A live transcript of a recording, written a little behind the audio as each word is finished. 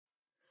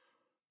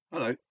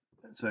Hello.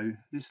 So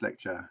this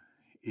lecture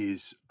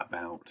is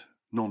about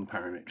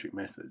non-parametric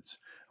methods,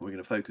 and we're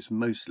going to focus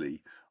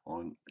mostly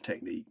on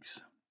techniques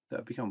that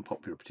have become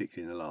popular,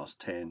 particularly in the last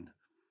 10,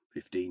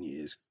 15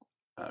 years,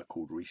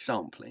 called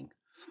resampling.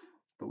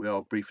 But we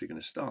are briefly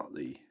going to start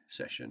the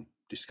session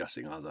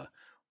discussing other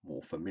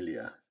more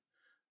familiar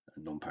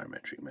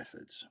non-parametric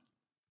methods.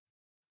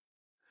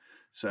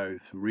 So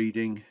from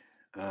reading,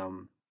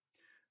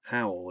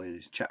 Howell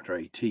in chapter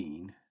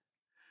 18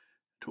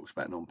 talks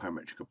about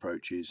non-parametric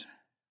approaches,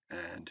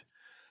 and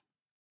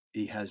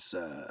he has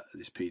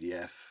this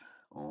PDF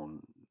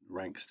on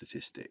rank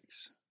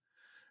statistics.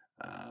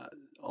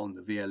 On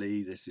the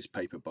VLE, there's this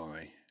paper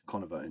by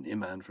Conover and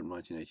Mann from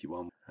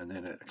 1981, and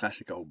then a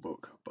classic old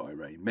book by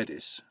Ray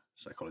Medis,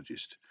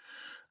 psychologist.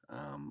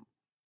 And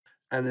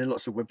there are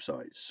lots of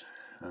websites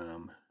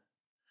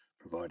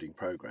providing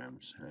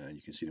programs.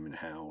 You can see them in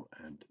Howell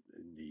and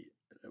in the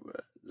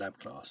lab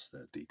class,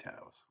 the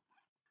details.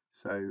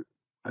 So,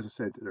 as I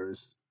said, there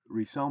is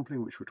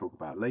resampling, which we'll talk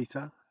about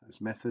later as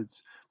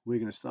methods. We're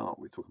going to start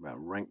with talking about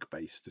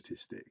rank-based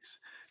statistics.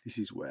 This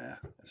is where,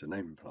 as the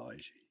name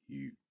implies,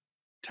 you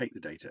take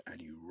the data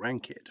and you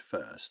rank it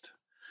first.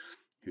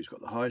 Who's got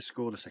the highest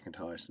score, the second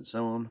highest, and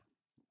so on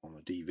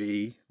a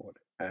DV,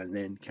 and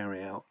then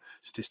carry out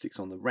statistics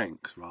on the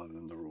ranks rather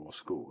than the raw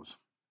scores.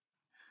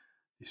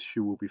 This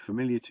will be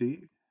familiar to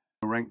you.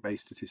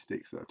 Rank-based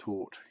statistics that are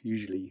taught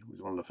usually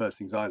was one of the first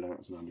things I learned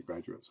as an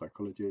undergraduate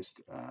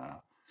psychologist.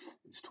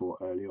 It's taught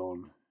early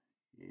on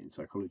in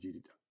psychology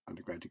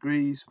undergrad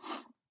degrees.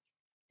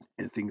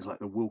 Things like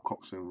the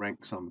Wilcoxon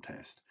rank sum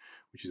test,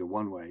 which is a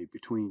one-way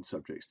between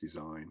subjects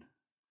design.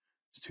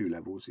 It's two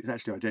levels. It's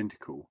actually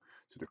identical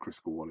to the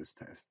Kruskal-Wallis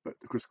test, but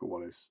the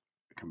Kruskal-Wallis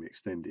can be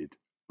extended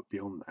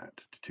beyond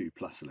that to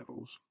 2+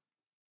 levels.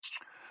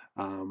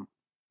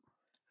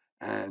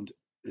 And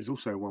there's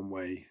also one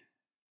way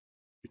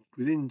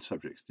within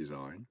subjects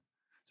design.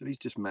 So these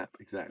just map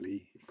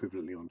exactly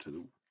equivalently onto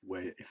the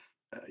way if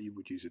you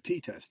would use a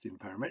t-test in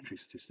parametric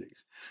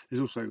statistics. There's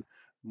also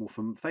more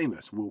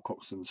famous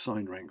Wilcoxon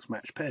signed ranks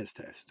match pairs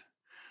test.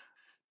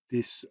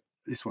 This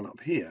one up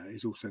here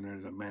is also known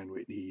as a Mann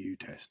Whitney U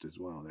test as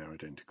well. They're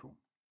identical.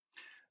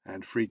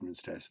 And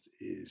Friedman's test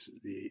is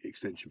the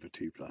extension for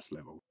 2+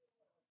 level.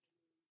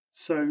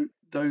 So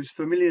those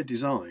familiar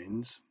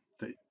designs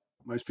that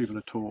most people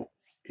are taught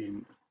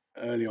in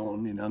early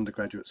on in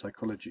undergraduate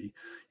psychology,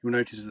 you'll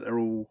notice that they're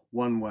all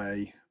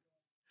one-way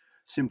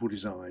simple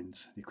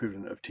designs, the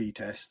equivalent of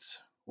t-tests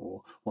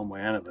or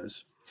one-way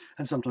ANOVAs.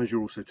 And sometimes you're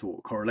also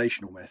taught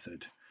correlational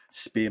method,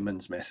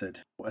 Spearman's method,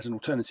 as an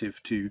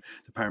alternative to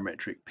the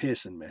parametric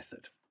Pearson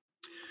method.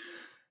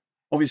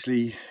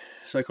 Obviously,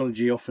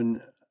 psychology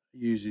often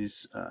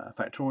uses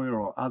factorial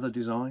or other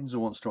designs or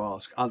wants to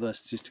ask other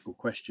statistical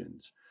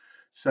questions.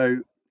 So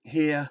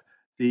here,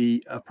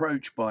 the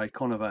approach by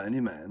Conover and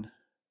Iman,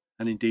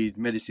 and indeed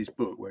Medis's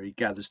book, where he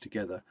gathers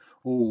together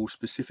all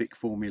specific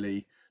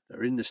formulae that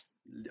are in the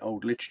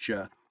old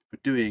literature for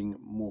doing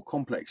more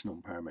complex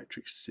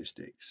non-parametric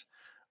statistics,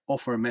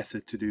 offer a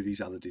method to do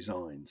these other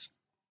designs.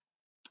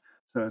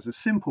 So as a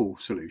simple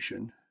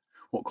solution,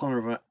 what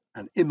Conover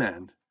and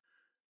Iman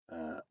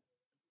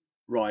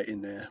write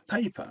in their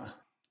paper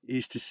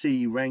is to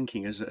see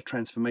ranking as a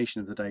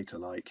transformation of the data,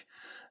 like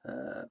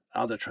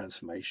other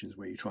transformations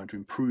where you're trying to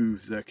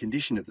improve the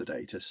condition of the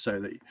data so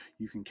that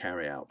you can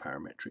carry out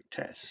parametric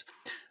tests.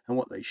 And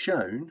what they've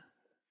shown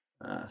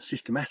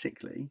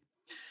systematically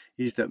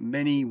is that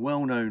many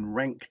well-known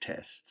rank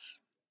tests,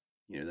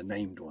 the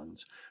named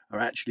ones, are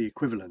actually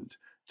equivalent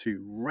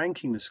to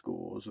ranking the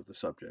scores of the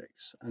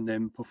subjects and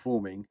then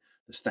performing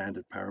the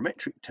standard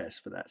parametric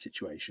test for that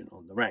situation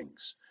on the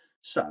ranks.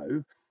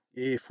 So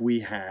if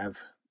we have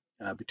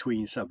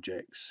between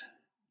subjects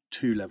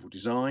 2-level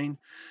design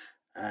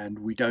and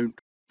we don't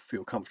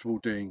feel comfortable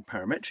doing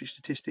parametric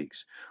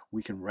statistics,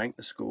 we can rank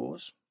the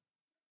scores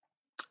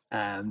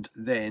and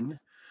then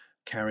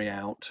carry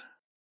out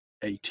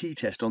a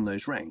t-test on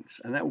those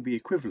ranks, and that will be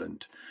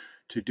equivalent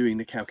to doing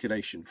the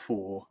calculation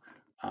for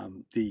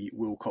the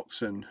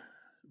Wilcoxon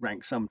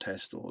rank sum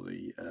test, or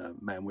the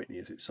Mann Whitney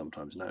as it's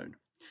sometimes known.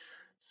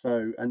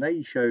 So, and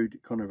they showed,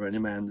 Conover and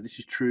Iman, that this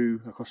is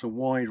true across a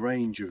wide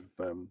range of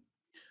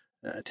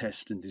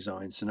test and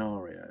design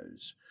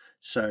scenarios.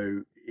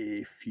 So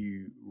if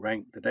you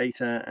rank the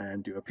data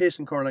and do a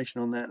Pearson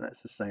correlation on that,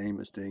 that's the same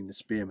as doing the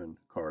Spearman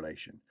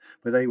correlation.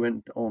 But they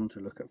went on to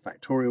look at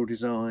factorial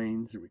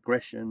designs,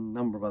 regression, a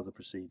number of other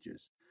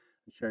procedures,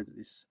 and showed that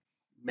this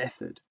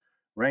method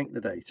ranked the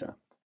data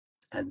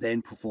and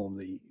then perform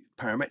the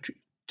parametric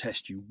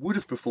test you would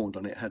have performed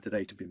on it had the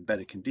data been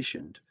better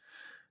conditioned.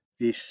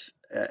 This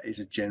is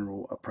a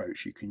general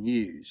approach you can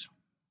use.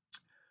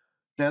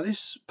 Now,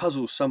 this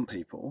puzzles some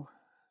people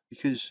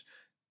because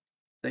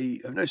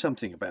they know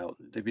something about,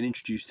 they've been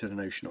introduced to the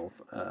notion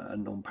of a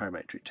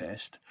non-parametric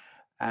test,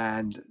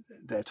 and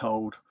they're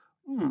told,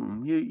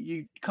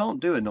 you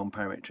can't do a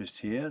non-parametric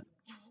here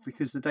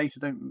because the data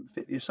don't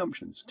fit the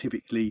assumptions.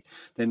 Typically,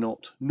 they're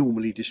not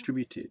normally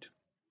distributed.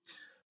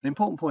 An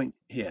important point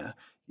here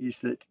is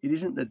that it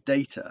isn't the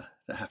data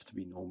that have to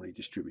be normally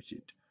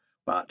distributed,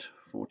 but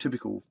for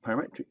typical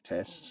parametric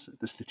tests,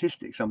 the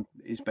statistics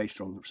is based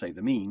on, say,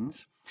 the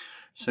means.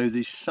 So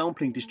the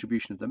sampling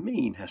distribution of the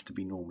mean has to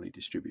be normally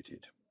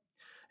distributed.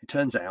 It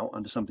turns out,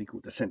 under something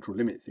called the central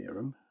limit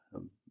theorem,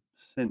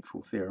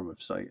 central theorem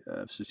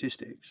of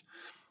statistics,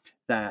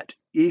 that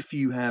if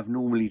you have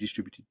normally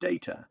distributed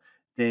data,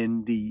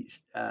 then the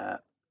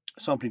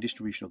sampling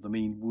distribution of the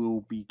mean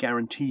will be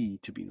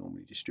guaranteed to be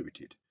normally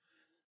distributed.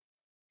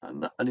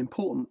 An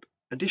important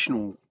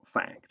additional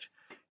fact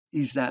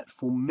is that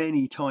for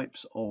many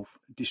types of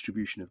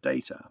distribution of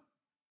data,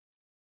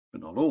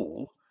 but not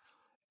all,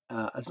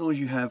 as long as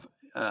you have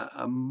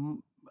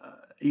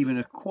even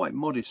a quite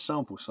modest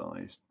sample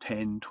size,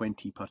 10,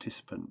 20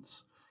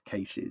 participants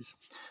cases,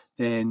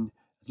 then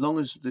as long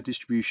as the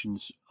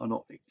distributions are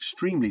not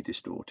extremely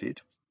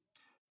distorted,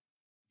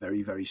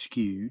 very, very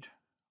skewed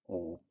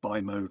or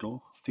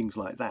bimodal, things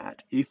like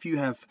that, if you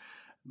have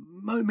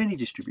many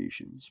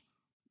distributions,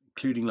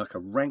 including like a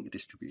rank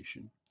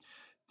distribution,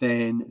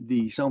 then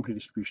the sampling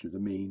distribution of the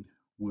mean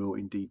will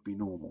indeed be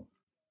normal.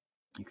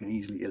 You can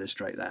easily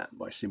illustrate that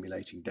by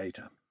simulating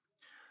data.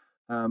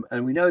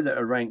 And we know that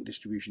a rank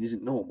distribution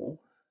isn't normal,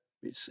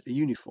 it's a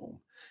uniform.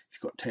 If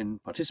you've got 10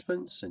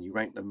 participants and you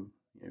rank them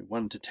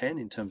 1 to 10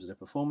 in terms of their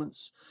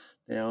performance,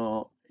 they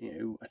are,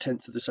 a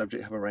tenth of the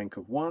subject have a rank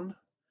of 1.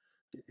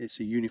 It's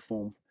a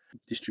uniform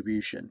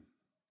distribution.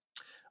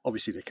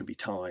 Obviously there can be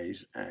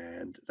ties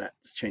and that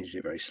changes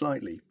it very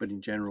slightly, but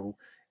in general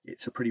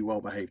it's a pretty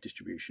well behaved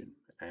distribution,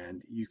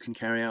 and you can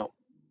carry out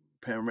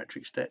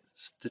parametric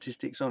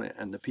statistics on it,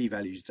 and the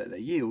p-values that they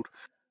yield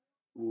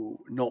will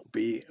not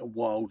be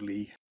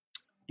wildly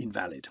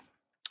invalid.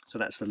 So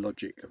that's the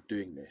logic of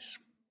doing this.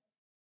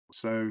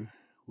 So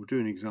we'll do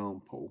an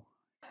example.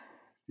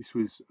 This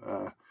was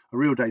a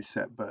real data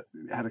set, but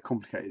it had a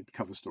complicated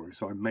cover story,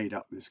 so I made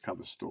up this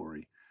cover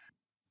story,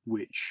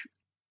 which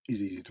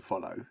is easy to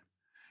follow.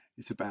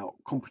 It's about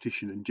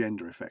competition and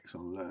gender effects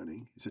on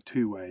learning. It's a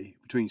two-way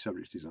between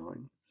subjects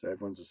design. So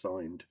everyone's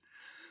assigned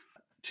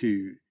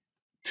to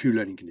two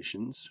learning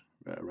conditions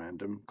at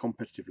random: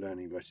 competitive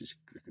learning versus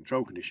the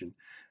control condition,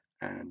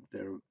 and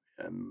there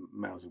are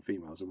males and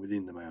females, and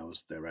within the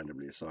males they're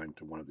randomly assigned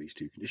to one of these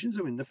two conditions,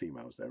 and in the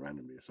females they're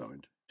randomly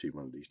assigned to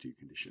one of these two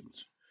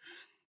conditions.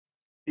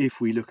 If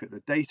we look at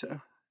the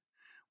data,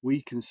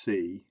 we can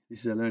see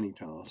this is a learning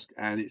task,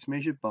 and it's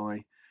measured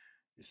by,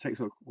 it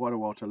takes quite a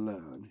while to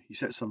learn. You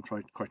set some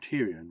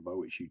criterion by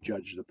which you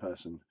judge the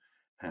person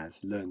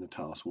has learned the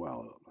task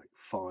well, like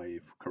 5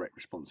 correct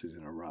responses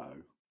in a row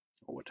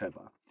or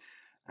whatever.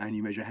 And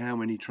you measure how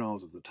many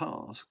trials of the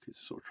task.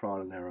 It's a sort of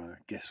trial and error,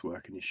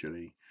 guesswork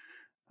initially,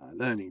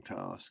 learning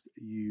task.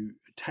 You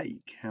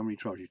take how many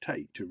trials you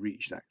take to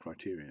reach that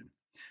criterion.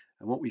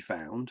 And what we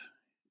found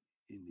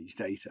in these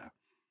data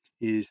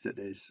is that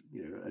there's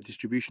a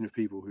distribution of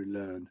people who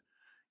learn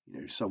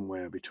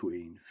somewhere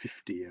between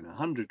 50 and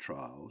 100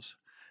 trials,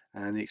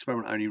 and the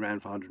experiment only ran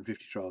for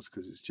 150 trials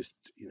because it's just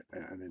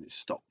and then it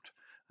stopped.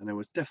 And there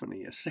was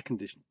definitely a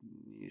second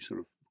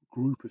sort of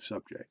group of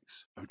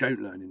subjects who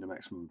don't learn in the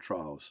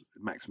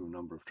maximum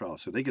number of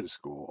trials, so they get a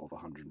score of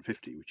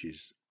 150, which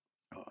is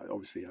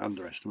obviously an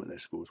underestimate. Their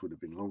scores would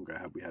have been longer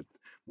had we had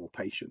more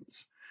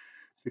patients.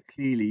 So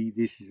clearly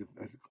this is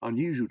an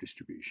unusual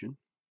distribution,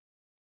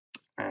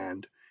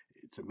 and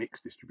it's a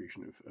mixed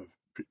distribution of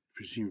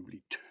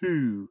presumably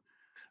two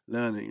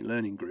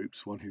learning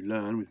groups, one who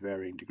learn with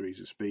varying degrees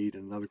of speed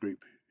and another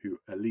group who,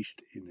 at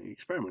least in the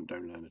experiment,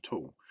 don't learn at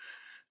all.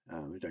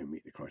 They don't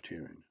meet the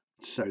criterion.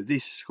 So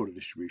this sort of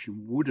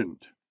distribution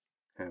wouldn't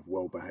have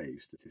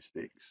well-behaved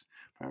statistics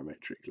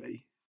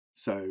parametrically.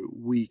 So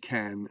we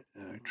can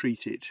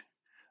treat it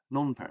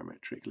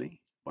non-parametrically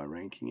by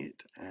ranking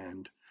it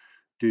and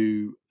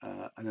do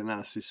an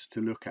analysis to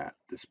look at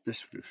the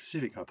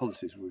specific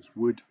hypothesis was,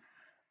 would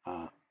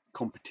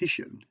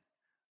competition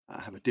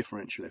have a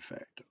differential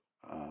effect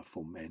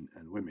for men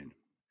and women.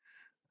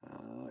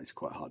 It's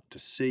quite hard to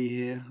see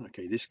here.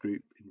 Okay, this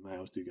group in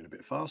males do get a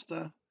bit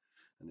faster,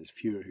 and there's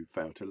fewer who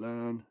fail to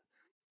learn.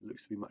 It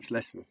looks to be much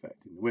less of an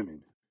effect in the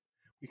women.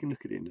 We can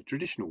look at it in a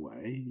traditional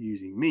way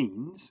using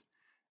means,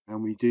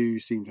 and we do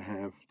seem to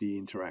have the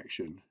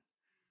interaction,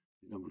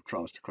 the number of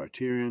trials to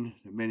criterion.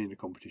 The men in the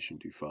competition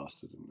do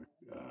faster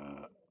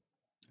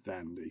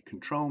than the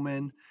control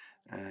men,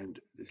 and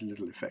there's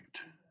little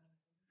effect,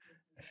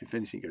 if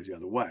anything goes the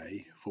other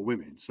way, for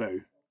women. So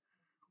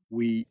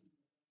we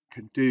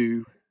can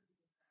do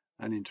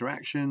an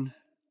interaction,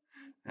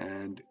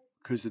 and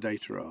because the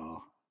data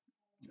are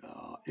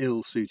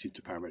ill suited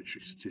to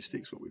parametric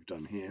statistics, what we've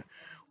done here,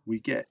 we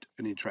get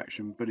an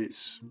interaction, but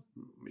it's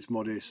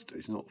modest,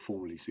 it's not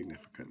formally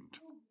significant.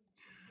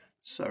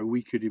 So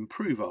we could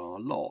improve our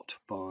lot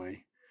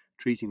by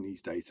treating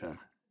these data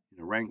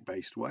in a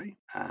rank-based way,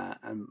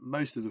 and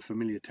most of the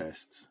familiar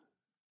tests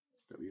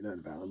that we learn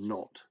about are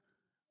not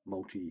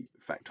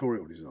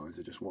multifactorial designs,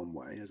 they're just one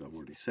way, as I've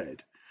already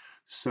said.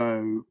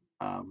 So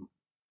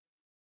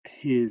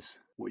here's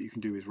what you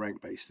can do with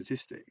rank-based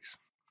statistics.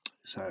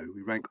 So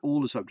we rank all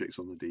the subjects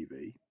on the DV,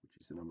 which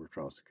is the number of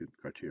trials to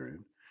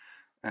criterion,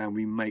 and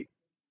we make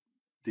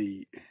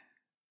the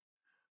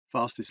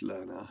fastest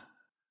learner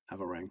have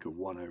a rank of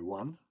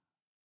 101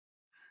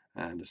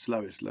 and the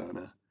slowest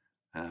learner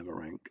have a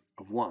rank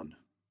of 1.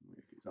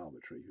 It's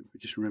arbitrary,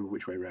 just remember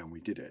which way around we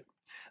did it.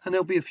 And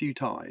there'll be a few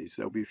ties,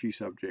 there'll be a few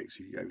subjects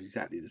who have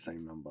exactly the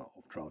same number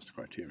of trials to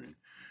criterion,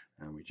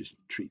 and we just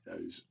treat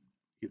those,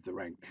 give the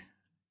rank,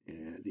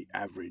 the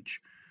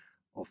average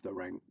of the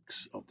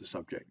ranks of the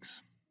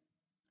subjects.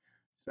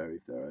 So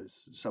if there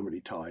is somebody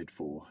tied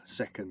for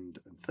second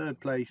and third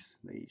place,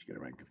 they each get a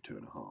rank of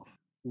 2.5.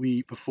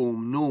 We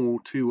perform normal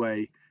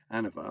two-way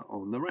ANOVA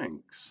on the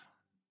ranks.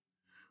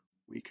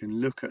 We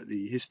can look at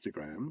the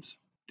histograms.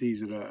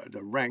 These are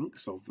the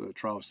ranks of the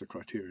trials to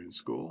criterion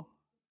score,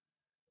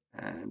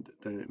 and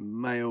the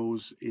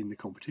males in the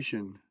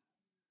competition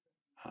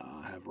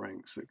have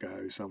ranks that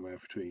go somewhere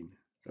between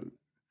the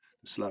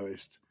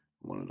slowest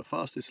and one of the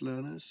fastest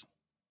learners.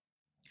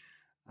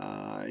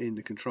 In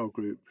the control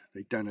group,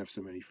 they don't have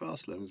so many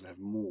fast learners, they have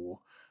more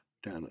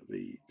down at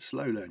the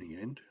slow learning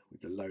end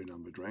with the low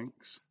numbered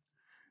ranks.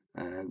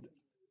 And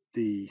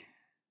the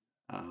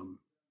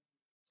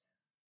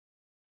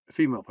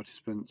female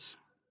participants,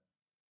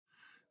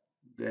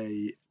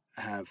 they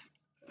have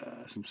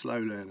some slow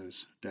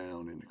learners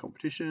down in the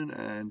competition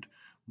and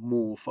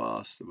more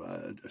fast,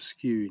 a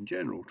skew in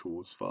general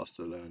towards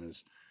faster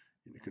learners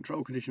in the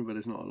control condition, but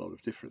there's not a lot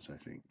of difference, I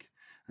think.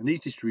 And these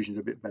distributions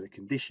are a bit better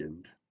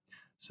conditioned,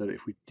 so that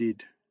if we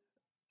did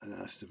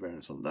analysis of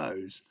variance on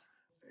those,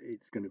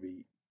 it's going to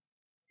be,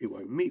 it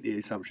won't meet the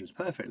assumptions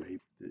perfectly.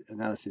 The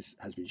analysis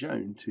has been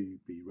shown to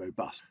be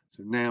robust.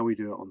 So now we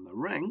do it on the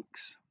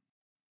ranks.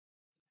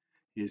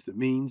 Here's the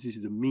means. This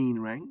is the mean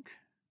rank.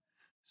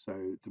 So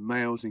the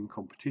males in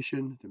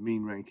competition, the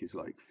mean rank is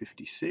like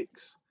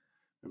 56.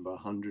 Remember,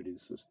 100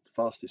 is the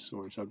fastest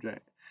scoring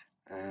subject.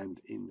 And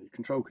in the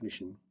control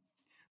condition,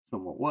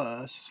 somewhat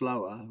worse,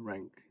 slower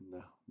rank in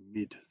the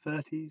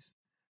mid-30s.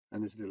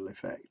 And there's little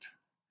effect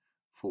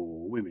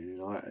for women,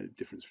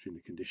 difference between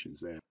the conditions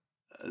there,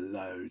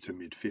 low to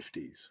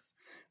mid-50s.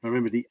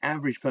 Remember, the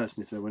average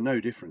person, if there were no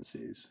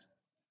differences,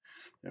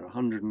 there are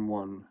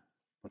 101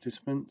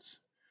 participants,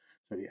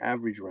 so the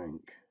average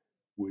rank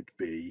would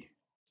be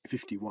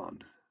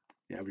 51.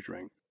 The average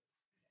rank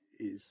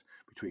is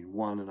between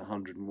 1 and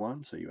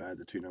 101, so you add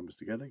the two numbers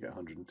together, get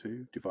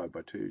 102, divide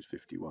by 2 is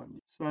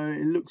 51. So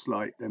it looks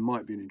like there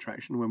might be an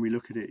interaction when we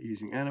look at it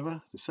using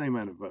ANOVA, the same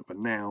ANOVA, but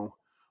now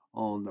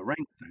on the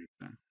rank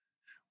data,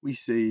 we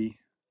see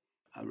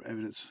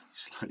evidence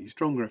slightly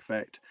stronger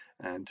effect,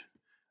 and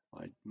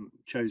I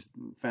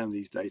found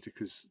these data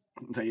because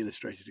they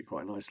illustrated it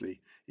quite nicely.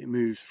 It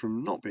moves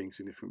from not being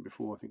significant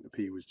before, I think the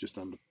p was just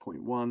under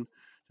 0.1,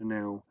 to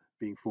now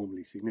being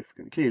formally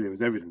significant. Clearly there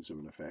was evidence of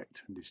an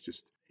effect, and this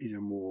just is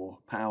a more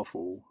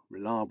powerful,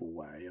 reliable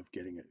way of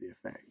getting at the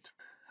effect.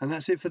 And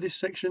that's it for this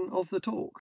section of the talk.